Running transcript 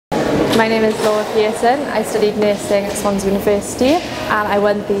My name is Pearson. I studied nursing at Swansea University and I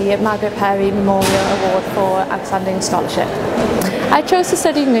won the Margaret Perry Memorial Award for Outstanding Scholarship. I chose to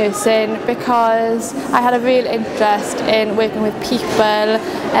study nursing because I had a real interest in working with people,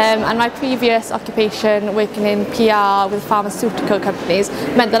 and my previous occupation working in PR with pharmaceutical companies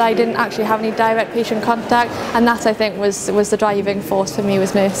meant that I didn't actually have any direct patient contact, and that I think was the driving force for me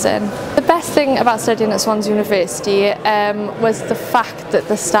with nursing. The best thing about studying at Swansea University was the fact that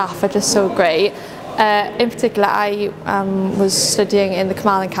the staff are just so great. In particular, I was studying in the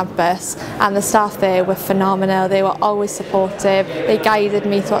Carmarthen campus and the staff there were phenomenal. They were always supportive. They guided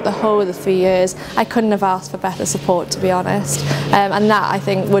me throughout the whole of the 3 years. I couldn't have asked for better support, to be honest. And that, I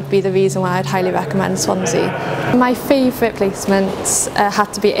think, would be the reason why I'd highly recommend Swansea. My favourite placements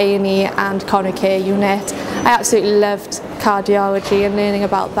had to be A&E and coronary care unit. I absolutely loved cardiology and learning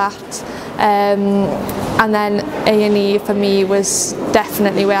about that. And then A&E for me was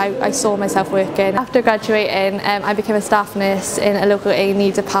definitely where I saw myself working. After graduating, I became a staff nurse in a local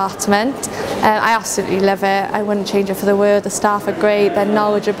A&E department. I absolutely love it. I wouldn't change it for the world. The staff are great, they're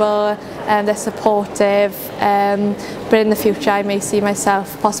knowledgeable, they're supportive. But in the future I may see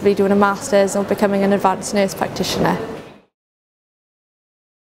myself possibly doing a master's or becoming an advanced nurse practitioner.